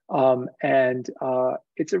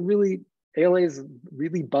 It's a really, ALA is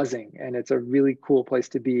really buzzing and it's a really cool place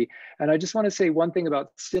to be. And I just want to say one thing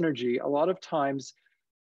about synergy. A lot of times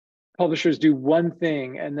publishers do one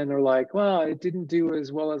thing and then they're like, well, it didn't do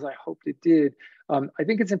as well as I hoped it did. I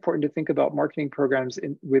think it's important to think about marketing programs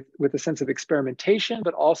with a sense of experimentation,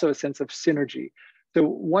 but also a sense of synergy. So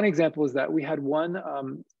one example is that we had one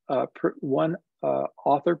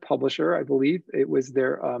author publisher, I believe it was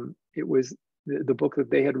the book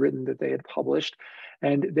that they had written that they had published,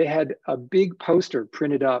 and they had a big poster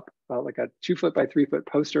printed up, like a 2-foot by 3-foot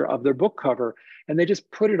poster of their book cover, and they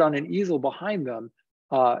just put it on an easel behind them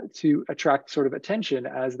to attract sort of attention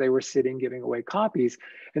as they were sitting giving away copies.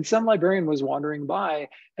 And some librarian was wandering by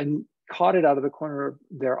and caught it out of the corner of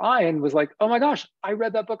their eye and was like, oh my gosh, I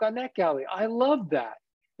read that book on NetGalley. I love that.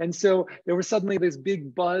 And so there was suddenly this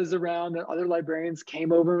big buzz around, and other librarians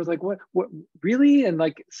came over and was like, what really? And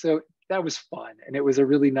like, so that was fun. And it was a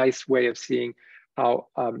really nice way of seeing how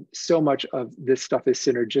so much of this stuff is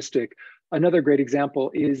synergistic. Another great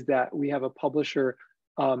example is that we have a publisher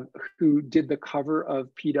who did the cover of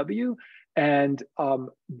PW, and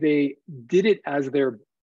they did it as their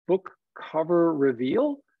book cover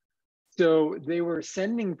reveal. So they were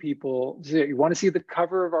sending people, you want to see the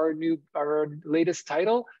cover of our latest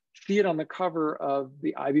title? See it on the cover of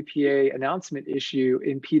the IBPA announcement issue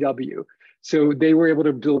in PW. So they were able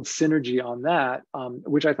to build synergy on that,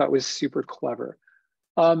 which I thought was super clever.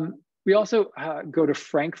 We also go to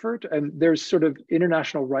Frankfurt, and there's sort of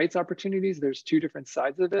international rights opportunities. There's two different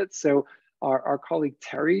sides of it. So our colleague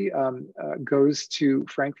Terry goes to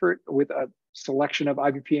Frankfurt with a selection of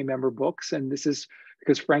IBPA member books. And this is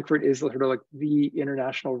because Frankfurt is sort of like the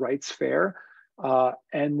international rights fair.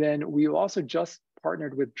 And then we also just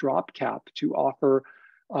partnered with DropCap to offer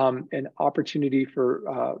an opportunity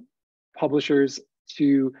for publishers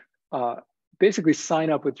to basically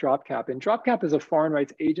sign up with DropCap. And DropCap is a foreign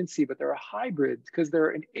rights agency, but they're a hybrid because they're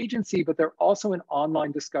an agency, but they're also an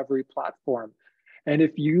online discovery platform. And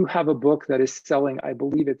if you have a book that is selling, I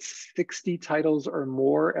believe it's 60 titles or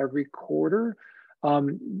more every quarter,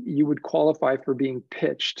 you would qualify for being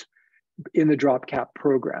pitched in the DropCap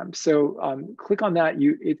program. So click on that.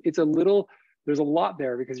 It's a little, there's a lot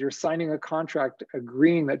there because you're signing a contract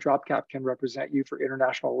agreeing that DropCap can represent you for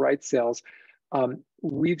international rights sales.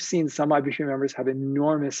 We've seen some IBPA members have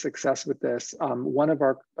enormous success with this. One of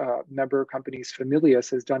our member companies,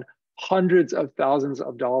 Familius, has done hundreds of thousands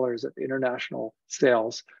of dollars of international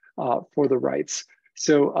sales for the rights.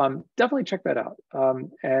 So definitely check that out.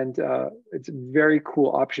 And it's a very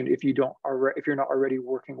cool option if you don't if you're not already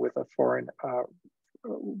working with a foreign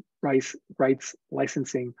rights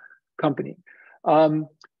licensing company.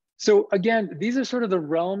 So again, these are sort of the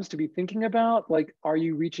realms to be thinking about. Like, are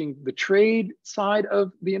you reaching the trade side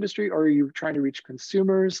of the industry? Or are you trying to reach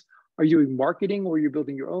consumers? Are you doing marketing where you're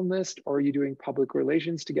building your own list? Or are you doing public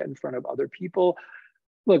relations to get in front of other people?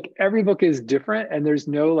 Look, every book is different and there's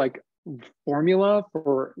no like formula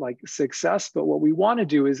for like success. But what we want to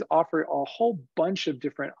do is offer a whole bunch of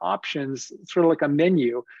different options, sort of like a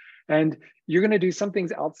menu. And you're going to do some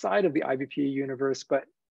things outside of the IBPA universe, but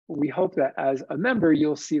we hope that as a member,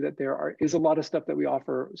 you'll see that there is a lot of stuff that we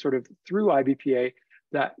offer sort of through IBPA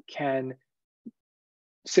that can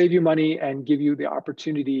save you money and give you the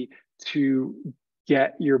opportunity to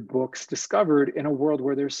get your books discovered in a world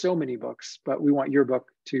where there's so many books, but we want your book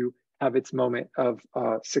to have its moment of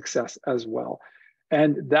success as well.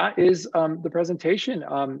 And that is the presentation.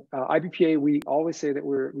 IBPA, we always say that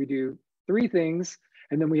we do 3 things.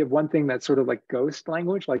 And then we have one thing that's sort of like ghost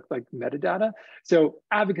language, like metadata. So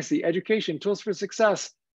advocacy, education, tools for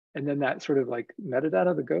success. And then that sort of like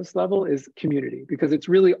metadata, the ghost level, is community, because it's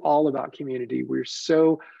really all about community. We're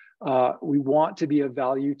so, we want to be of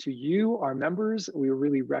value to you, our members. We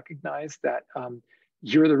really recognize that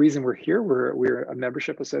you're the reason we're here. We're a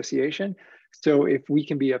membership association. So if we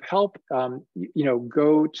can be of help,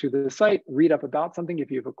 go to the site, read up about something.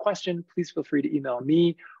 If you have a question, please feel free to email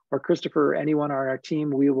me or Christopher or anyone on our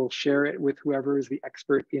team. We will share it with whoever is the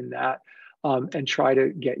expert in that and try to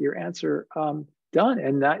get your answer done.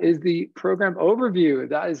 And that is the program overview.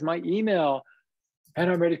 That is my email.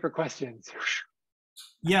 And I'm ready for questions.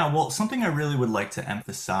 Yeah, well, something I really would like to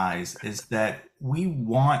emphasize is that we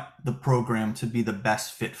want the program to be the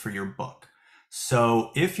best fit for your book.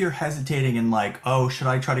 So if you're hesitating and like, oh, should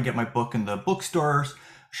I try to get my book in the bookstores?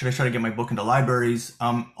 Should I try to get my book into libraries?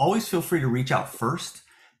 Always feel free to reach out first,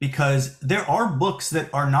 because there are books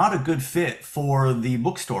that are not a good fit for the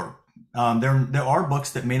bookstore. There are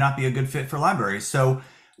books that may not be a good fit for libraries. So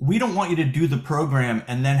we don't want you to do the program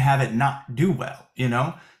and then have it not do well,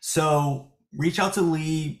 So reach out to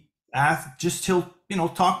Lee,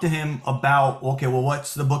 talk to him about, okay, well,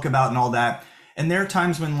 what's the book about and all that. And there are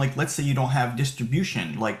times when, like, let's say you don't have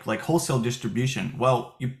distribution, like wholesale distribution.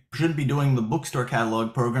 Well, you shouldn't be doing the bookstore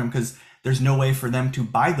catalog program because there's no way for them to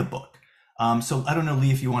buy the book. So I don't know,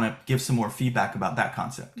 Lee, if you want to give some more feedback about that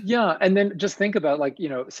concept. Yeah, and then just think about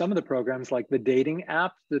some of the programs like the dating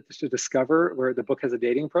app to discover where the book has a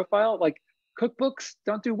dating profile. Like cookbooks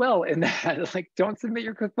don't do well in that. Like don't submit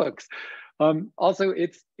your cookbooks. Also,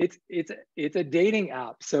 it's a dating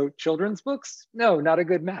app. So children's books, no, not a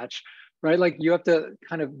good match, right? Like you have to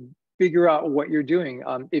kind of figure out what you're doing.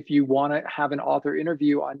 If you want to have an author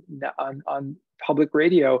interview on public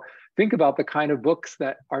radio, think about the kind of books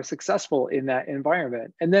that are successful in that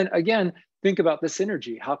environment. And then again, think about the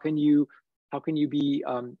synergy. How can you be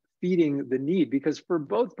feeding the need? Because for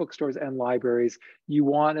both bookstores and libraries, you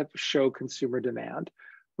want to show consumer demand,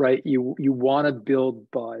 right? You want to build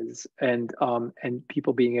buzz and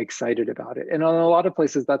people being excited about it. And on a lot of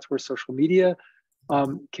places, that's where social media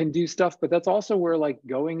can do stuff, but that's also where like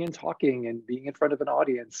going and talking and being in front of an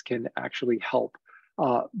audience can actually help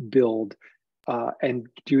build. And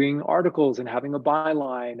doing articles and having a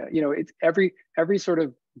byline, it's every sort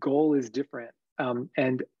of goal is different.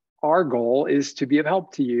 And our goal is to be of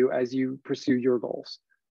help to you as you pursue your goals.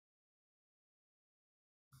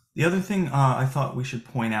 The other thing I thought we should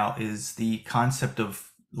point out is the concept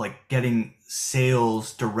of like getting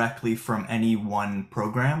sales directly from any one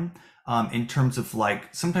program. In terms of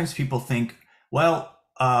like, sometimes people think, well,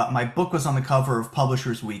 my book was on the cover of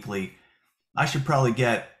Publishers Weekly. I should probably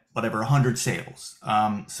get whatever 100 sales.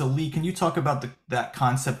 So Lee, can you talk about that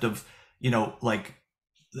concept of, like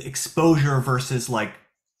exposure versus like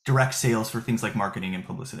direct sales for things like marketing and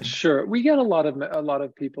publicity? Sure. We get a lot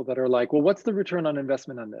of people that are like, well, what's the return on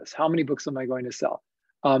investment on this? How many books am I going to sell?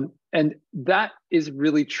 And that is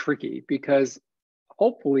really tricky because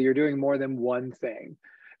hopefully you're doing more than one thing.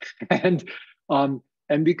 And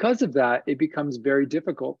and because of that, it becomes very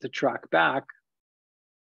difficult to track back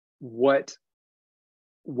what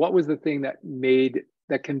was the thing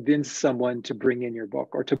that convinced someone to bring in your book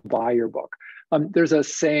or to buy your book. There's a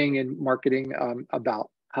saying in marketing about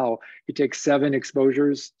how it takes 7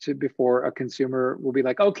 exposures before a consumer will be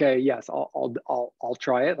like, okay, yes, I'll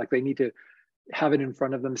try it. Like they need to have it in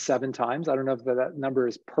front of them 7 times. I don't know if that number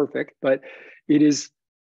is perfect, but it is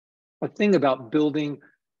a thing about building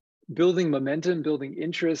momentum, building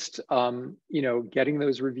interest, getting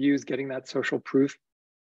those reviews, getting that social proof.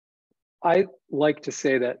 I like to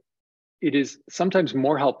say that it is sometimes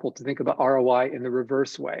more helpful to think about ROI in the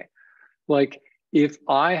reverse way. Like if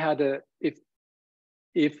I had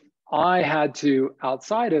to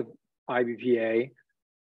outside of IBPA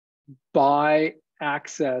buy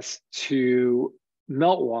access to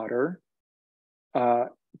Meltwater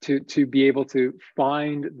to be able to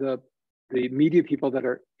find the media people that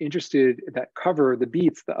are interested, that cover the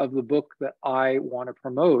beats of the book that I want to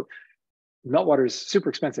promote. Meltwater is super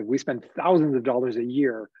expensive. We spend thousands of dollars a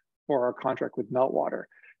year for our contract with Meltwater.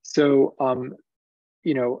 So,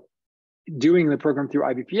 doing the program through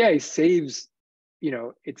IBPA saves,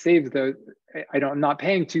 I'm not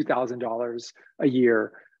paying $2,000 a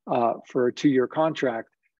year for a 2-year contract.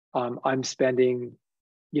 I'm spending,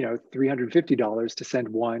 $350 to send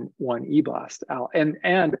one e-blast out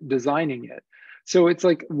and designing it. So it's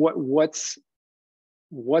like, what's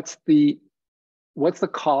the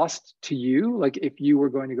cost to you? Like if you were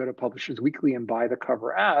going to go to Publishers Weekly and buy the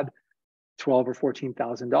cover ad, $12,000 or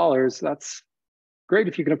 $14,000, that's great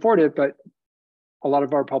if you can afford it, but a lot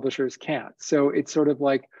of our publishers can't. So it's sort of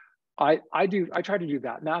like, I try to do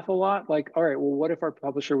that math a lot. Like, all right, well, what if our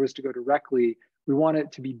publisher was to go directly? We want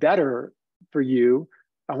it to be better for you.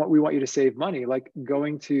 We want you to save money, like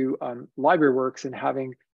going to LibraryWorks and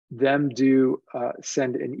having them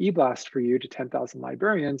send an e-blast for you to 10,000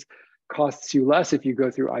 librarians costs you less if you go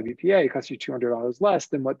through IBPA. It costs you $200 less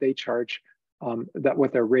than what they charge,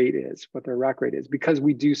 what their rack rate is, because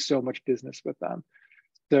we do so much business with them.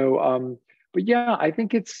 So, but yeah, I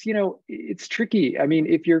think it's tricky. I mean,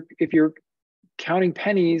 if you're counting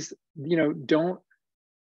pennies, don't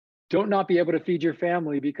not be able to feed your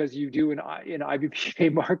family because you do an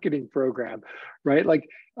IBPA marketing program, right? Like,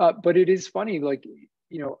 but it is funny, like,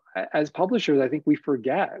 as publishers, I think we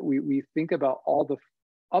forget, we think about all the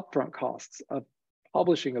upfront costs of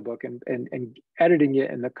publishing a book and editing it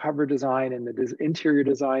and the cover design and the interior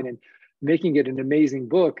design and making it an amazing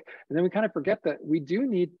book. And then we kind of forget that we do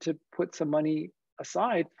need to put some money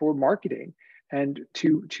aside for marketing and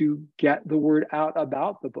to get the word out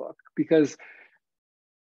about the book, because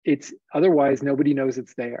it's otherwise nobody knows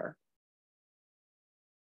it's there.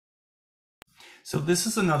 So this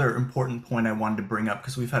is another important point I wanted to bring up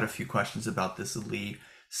because we've had a few questions about this, Lee.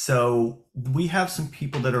 So we have some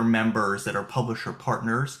people that are members that are publisher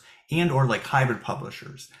partners and or like hybrid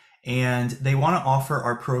publishers, and they want to offer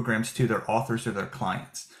our programs to their authors or their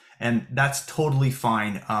clients. And that's totally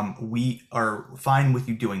fine. We are fine with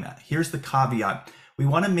you doing that. Here's the caveat. We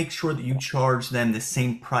want to make sure that you charge them the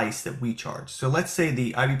same price that we charge. So let's say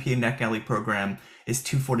the IBPA NetGalley program is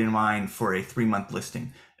 $249 for a 3-month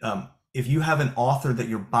listing. If you have an author that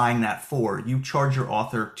you're buying that for, you charge your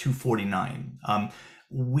author $249.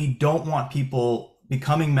 We don't want people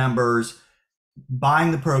becoming members,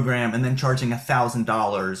 buying the program, and then charging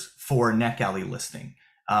 $1,000 for a NetGalley listing.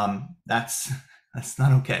 That's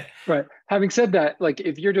not okay. Right. Having said that, like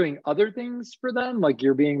if you're doing other things for them, like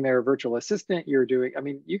you're being their virtual assistant,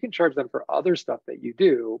 you can charge them for other stuff that you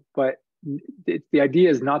do, but the idea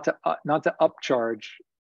is not to upcharge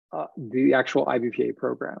the actual IBPA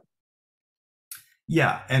program.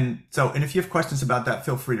 Yeah, and if you have questions about that,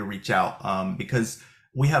 feel free to reach out, because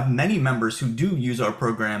we have many members who do use our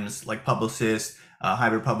programs like publicists,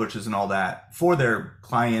 hybrid publishers and all that for their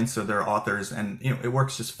clients or their authors, and it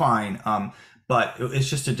works just fine. But it's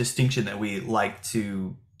just a distinction that we like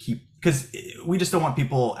to keep, because we just don't want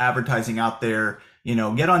people advertising out there,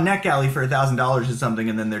 get on NetGalley for $1,000 or something,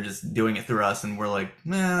 and then they're just doing it through us, and we're like,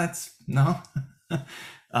 no.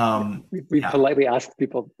 We Yeah, politely ask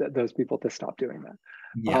those people to stop doing that.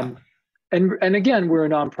 yeah, And again, we're a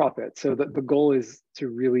nonprofit, so the goal is to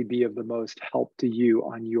really be of the most help to you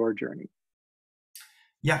on your journey.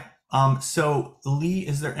 yeah. So Lee,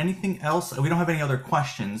 is there anything else? We don't have any other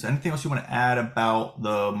questions. Anything else you want to add about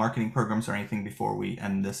the marketing programs or anything before we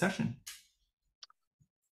end the session?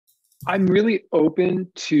 I'm really open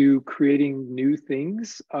to creating new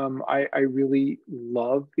things. I really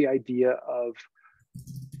love the idea of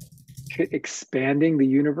expanding the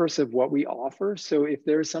universe of what we offer. So if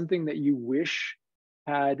there's something that you wish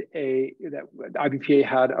that IBPA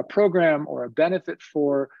had a program or a benefit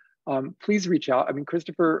for, please reach out. I mean,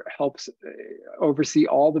 Christopher helps oversee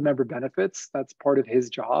all the member benefits. That's part of his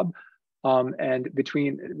job. And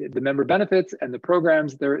between the member benefits and the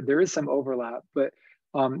programs, there is some overlap, but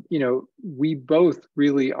we both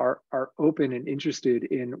really are open and interested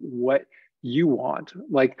in what you want.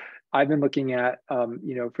 Like I've been looking at,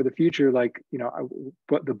 for the future,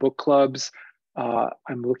 the book clubs.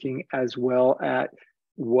 I'm looking as well at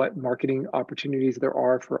what marketing opportunities there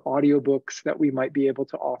are for audiobooks that we might be able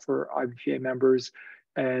to offer IBPA members.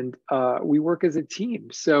 And we work as a team.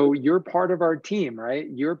 So you're part of our team, right?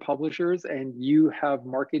 You're publishers and you have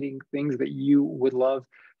marketing things that you would love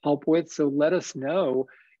help with. So let us know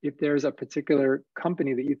if there's a particular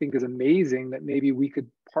company that you think is amazing that maybe we could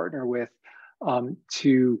partner with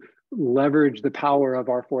to leverage the power of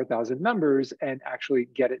our 4,000 members and actually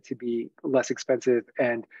get it to be less expensive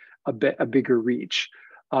and a bigger reach.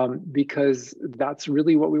 Because that's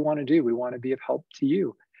really what we want to do. We want to be of help to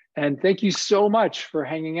you. And thank you so much for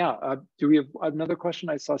hanging out. Do we have another question?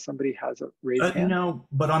 I saw somebody has a raised hand. No,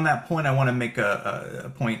 but on that point, I want to make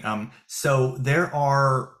a point. So there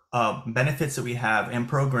are benefits that we have and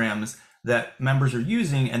programs that members are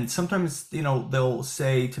using, and sometimes they'll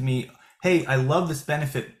say to me, "Hey, I love this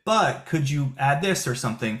benefit, but could you add this or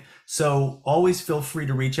something?" So always feel free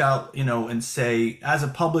to reach out, and say, as a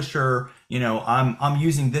publisher, I'm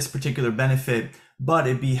using this particular benefit, but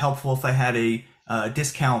it'd be helpful if I had a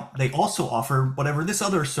discount. They also offer whatever this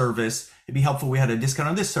other service. It'd be helpful if we had a discount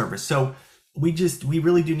on this service. So we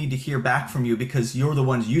really do need to hear back from you because you're the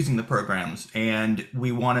ones using the programs and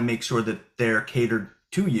we want to make sure that they're catered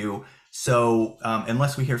to you. So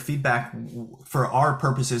unless we hear feedback for our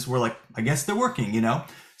purposes, we're like, I guess they're working,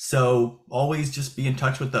 So always just be in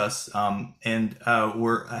touch with us. And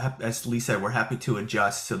we're, as Lee said, we're happy to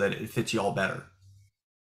adjust so that it fits you all better.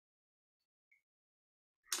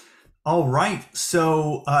 All right.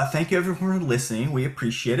 So thank you everyone for listening. We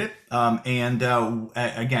appreciate it. And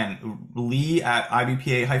again, Lee at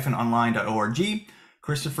ibpa-online.org,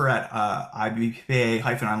 Christopher at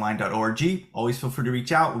ibpa-online.org. Always feel free to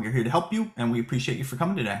reach out. We're here to help you, and we appreciate you for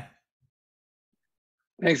coming today.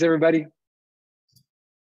 Thanks, everybody.